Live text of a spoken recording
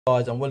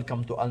Guys, and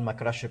welcome to Alma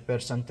Crash Repair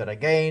Center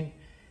again.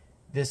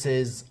 This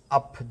is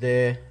up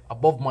there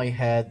above my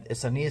head.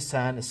 It's a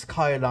Nissan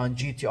Skyline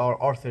GTR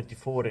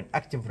R34 in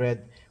active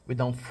red. We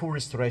done full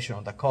restoration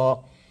on the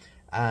car,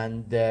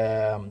 and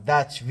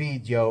that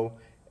video,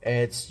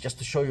 it's just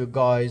to show you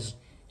guys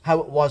how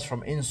it was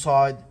from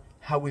inside,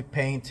 how we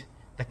paint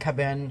the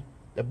cabin,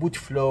 the boot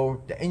floor,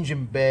 the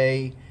engine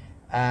bay,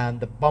 and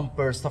the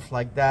bumper, stuff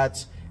like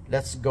that.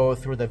 Let's go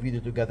through the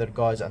video together,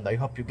 guys, and I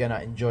hope you're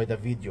gonna enjoy the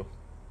video.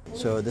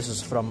 So this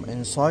is from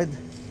inside.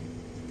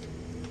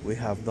 We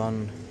have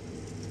done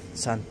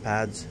sand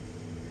pads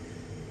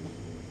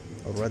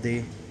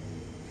already.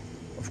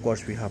 Of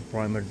course, we have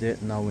primered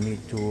it. Now we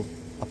need to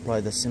apply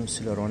the sim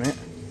sealer on it.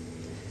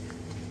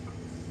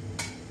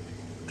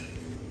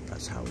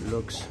 That's how it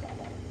looks.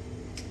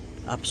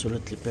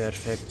 Absolutely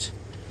perfect.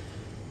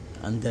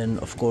 And then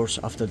of course,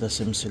 after the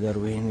sim sealer,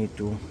 we need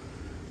to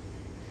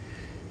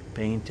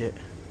paint it.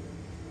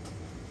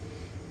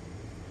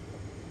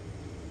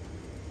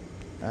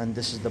 And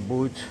this is the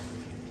boot.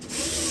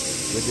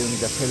 We're doing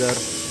the filler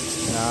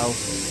now,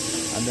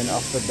 and then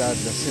after that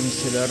the sim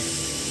sealer.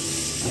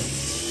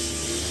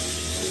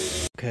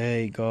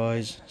 Okay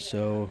guys,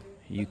 so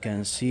you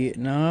can see it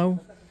now.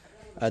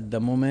 At the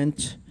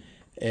moment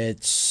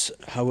it's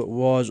how it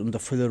was on the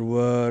filler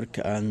work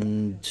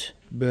and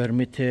bare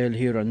metal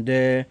here and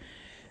there.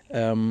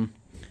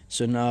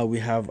 So now we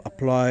have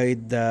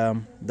applied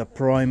the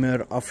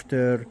primer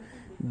after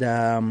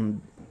the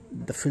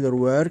filler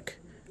work.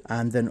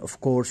 And then of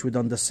course we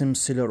done the sim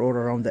sealer all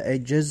around the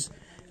edges,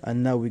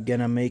 and now we're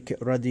gonna make it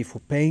ready for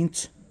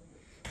paint.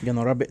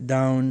 Gonna rub it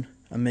down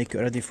and make it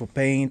ready for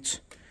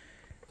paint.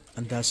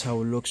 And that's how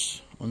it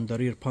looks on the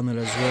rear panel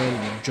as well.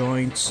 The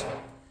joints,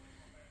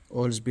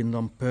 all's been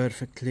done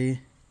perfectly.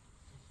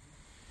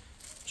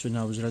 So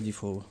now it's ready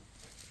for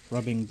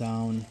rubbing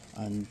down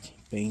and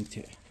paint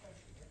it.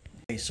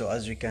 Okay, so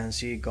as you can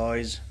see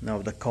guys,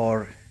 now the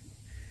car,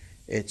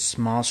 it's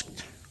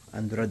masked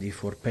and ready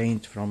for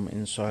paint from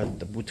inside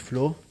the boot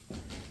floor.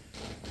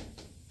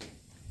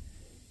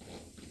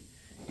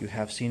 You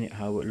have seen it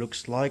how it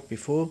looks like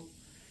before,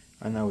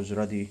 and now it's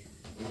ready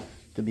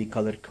to be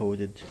color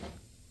coded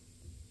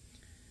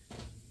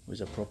with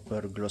a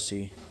proper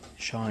glossy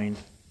shine.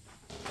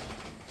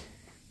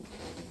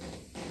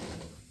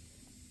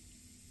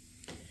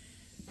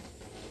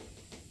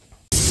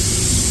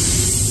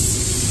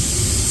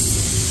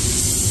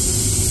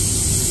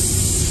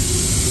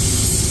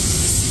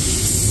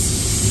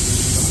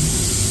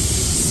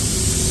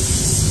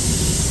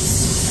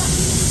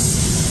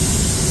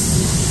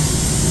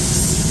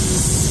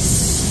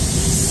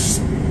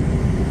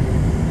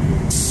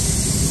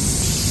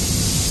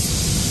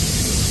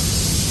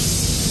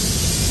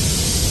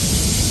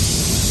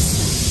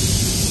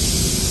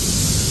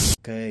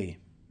 Okay,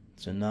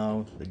 so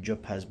now the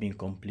job has been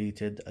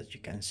completed. As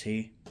you can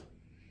see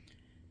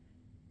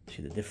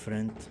the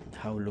different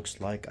how it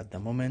looks like at the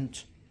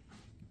moment.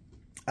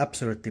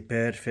 Absolutely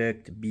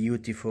perfect,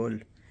 beautiful.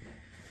 We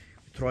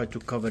try to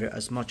cover it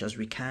as much as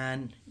we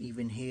can,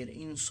 even here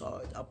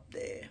inside, up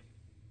there.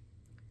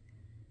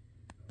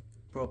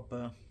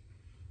 Proper.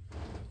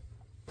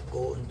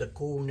 Go in the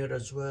corner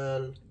as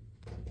well.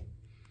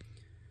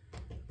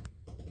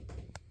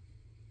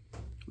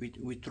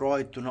 We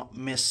try to not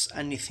miss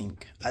anything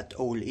at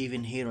all,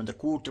 even here on the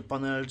quarter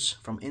panels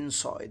from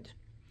inside,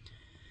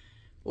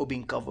 all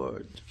being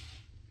covered.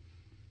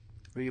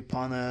 Rear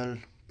panel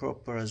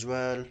proper as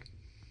well.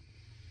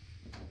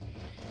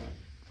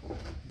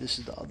 This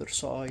is the other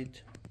side.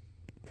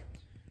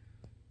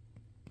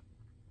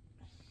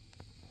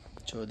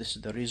 So this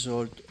is the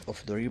result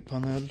of the rear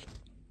panel.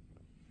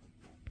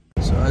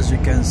 So as you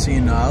can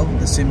see now,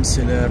 the sim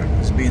sealer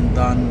has been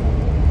done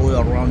all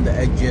around the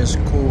edges,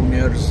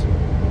 corners,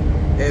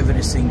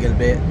 every single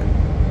bit.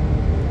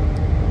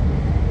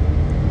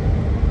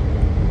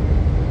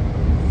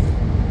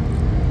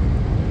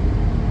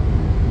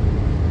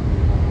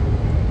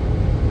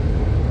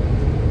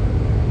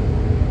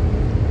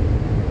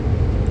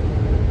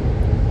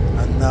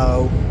 And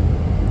now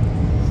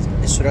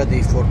it's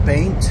ready for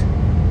paint.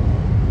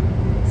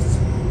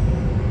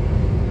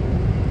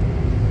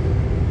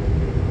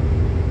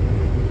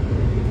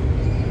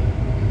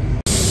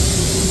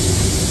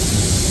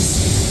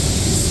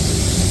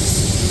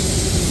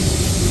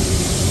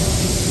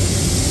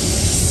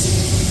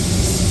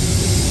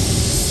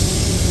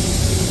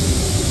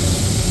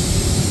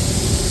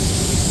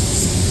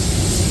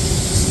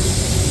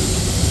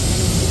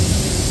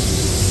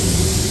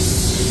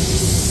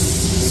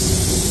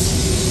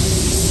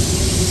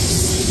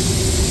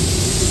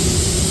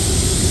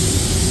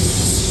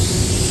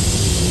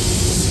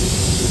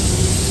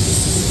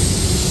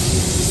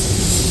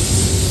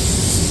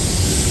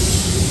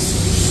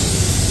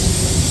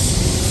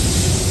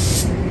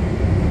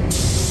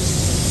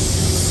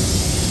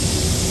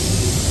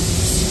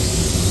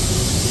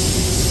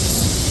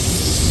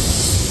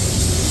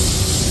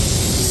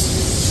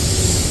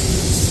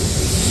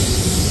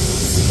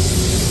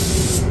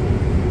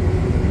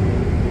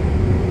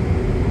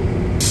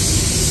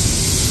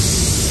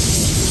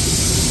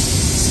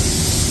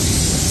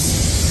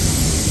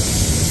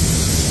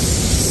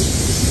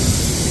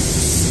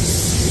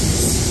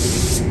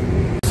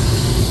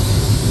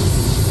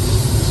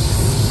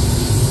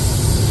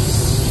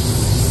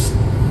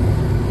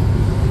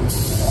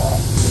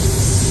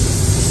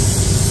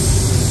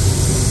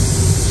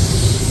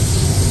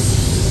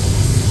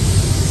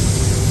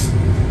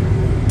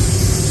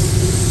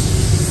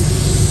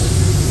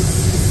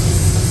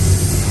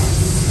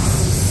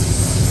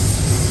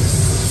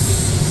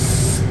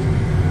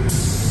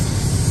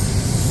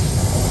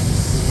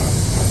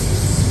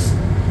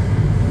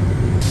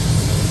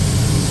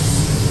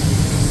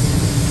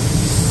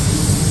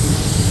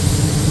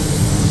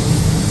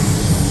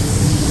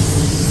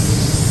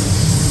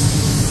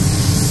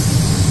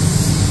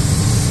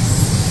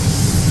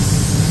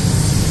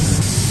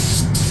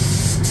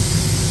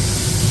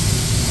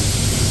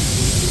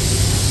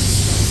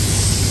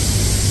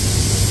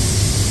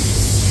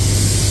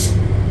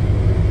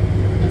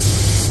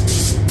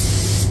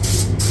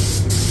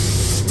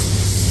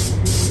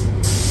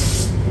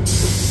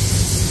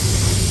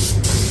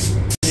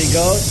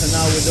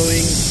 now we're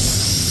doing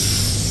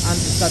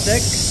anti-static.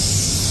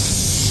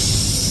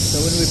 So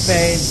when we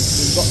paint,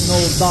 we've got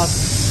no dust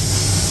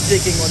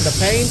sticking on the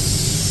paint.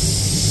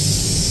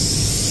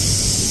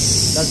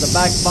 That's the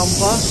back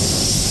bumper,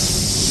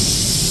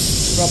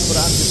 proper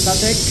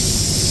anti-static.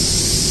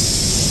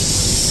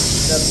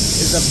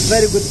 It's a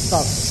very good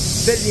stuff,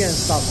 brilliant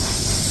stuff,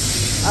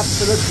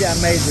 absolutely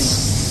amazing.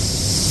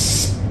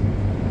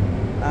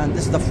 And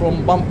this is the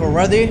front bumper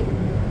ready.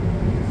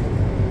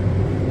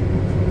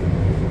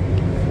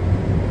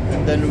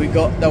 And then we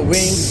got the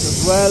wings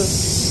as well.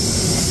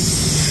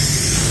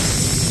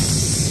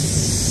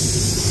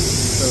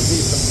 So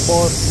these are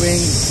both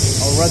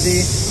wings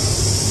already.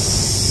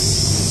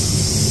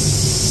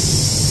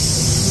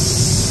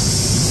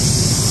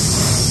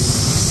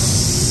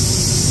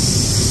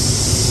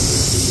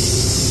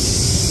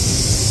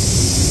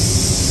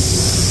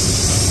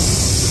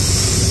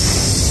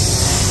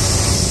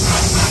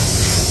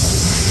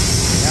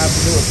 You have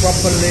to do it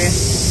properly.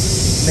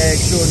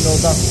 Make sure no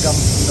dust comes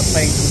from the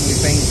paint when we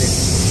paint it.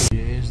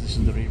 Yes, this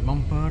is the rear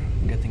bumper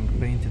getting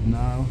painted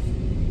now.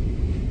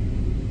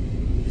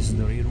 This is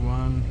the rear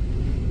one,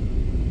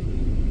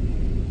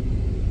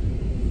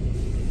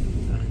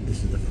 and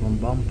this is the front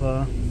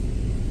bumper.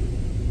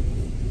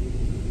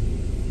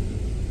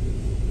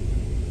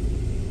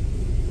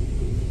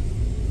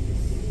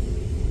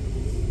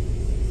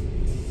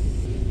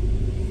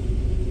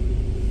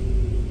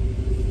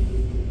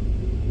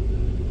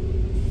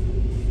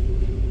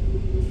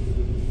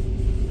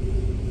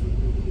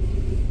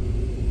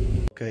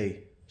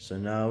 Okay, so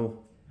now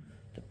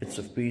the bits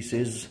of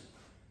pieces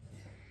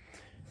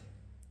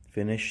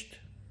finished.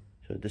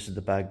 So this is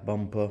the back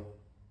bumper,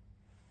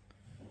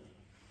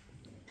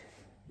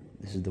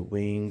 this is the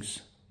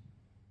wings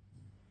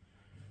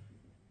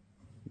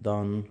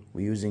done.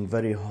 We're using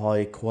very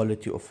high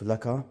quality of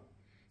lacquer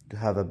to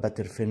have a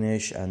better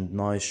finish and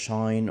nice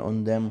shine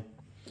on them.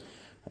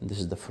 And this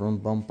is the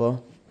front bumper.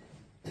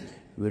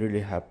 We're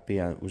really happy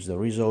with the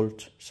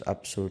result. It's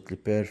absolutely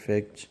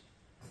perfect.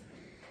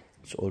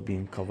 It's all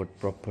being covered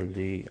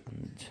properly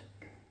and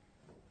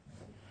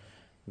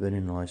very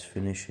nice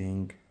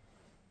finishing.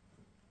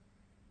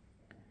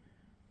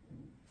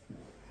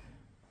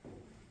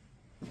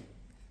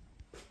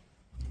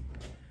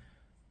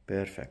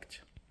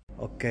 Perfect.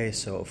 Okay,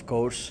 so of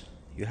course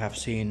you have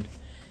seen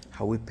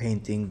how we're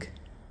painting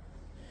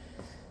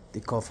the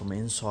car from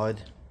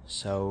inside.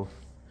 So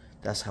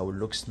that's how it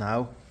looks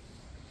now.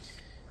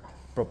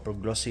 Proper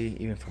glossy,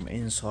 even from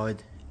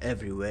inside,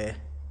 everywhere.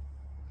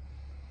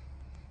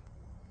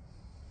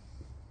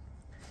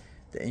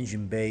 The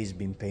engine bay has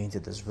been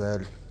painted as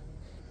well.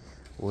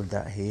 All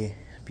that here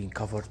been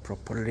covered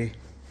properly.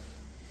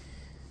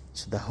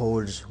 So the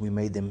holes, we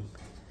made them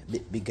a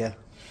bit bigger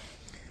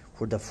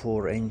for the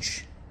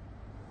 4-inch.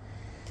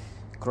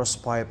 Cross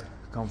pipe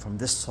come from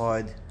this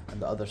side and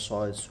the other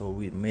side, so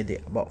we made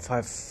it about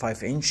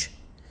 5 inch.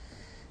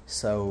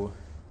 So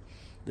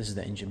this is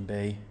the engine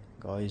bay,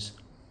 guys.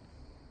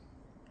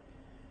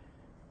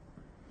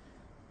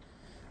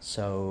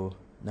 So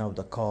now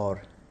the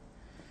car,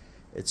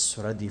 it's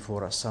ready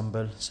for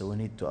assemble, so we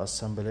need to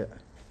assemble it.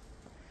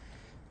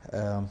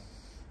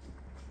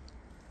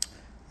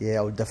 Yeah,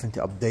 I will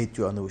definitely update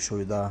you and I will show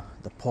you the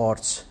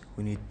parts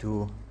we need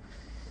to.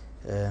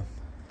 The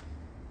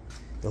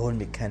whole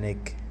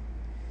mechanic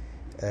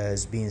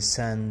is being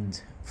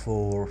sent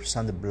for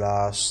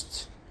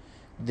sandblast,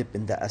 dip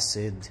in the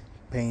acid,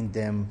 paint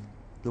them,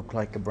 look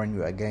like a brand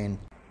new again.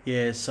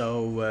 Yeah,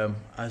 so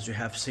as you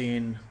have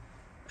seen,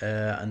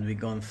 and we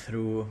gone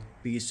through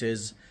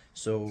pieces.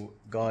 So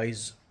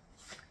guys,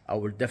 I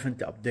will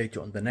definitely update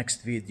you on the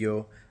next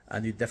video,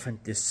 and you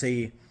definitely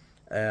see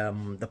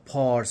the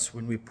parts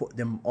when we put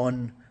them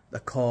on the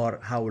car,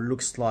 how it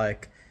looks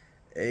like.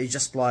 It's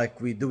just like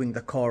we're doing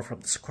the car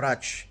from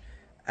scratch,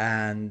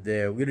 and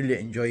we're really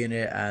enjoying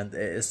it, and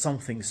it's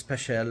something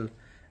special.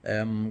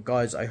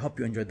 Guys, I hope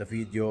you enjoyed the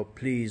video.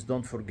 Please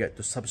don't forget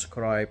to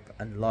subscribe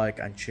and like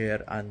and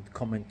share and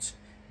comment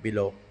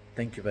below.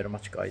 Thank you very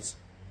much, guys.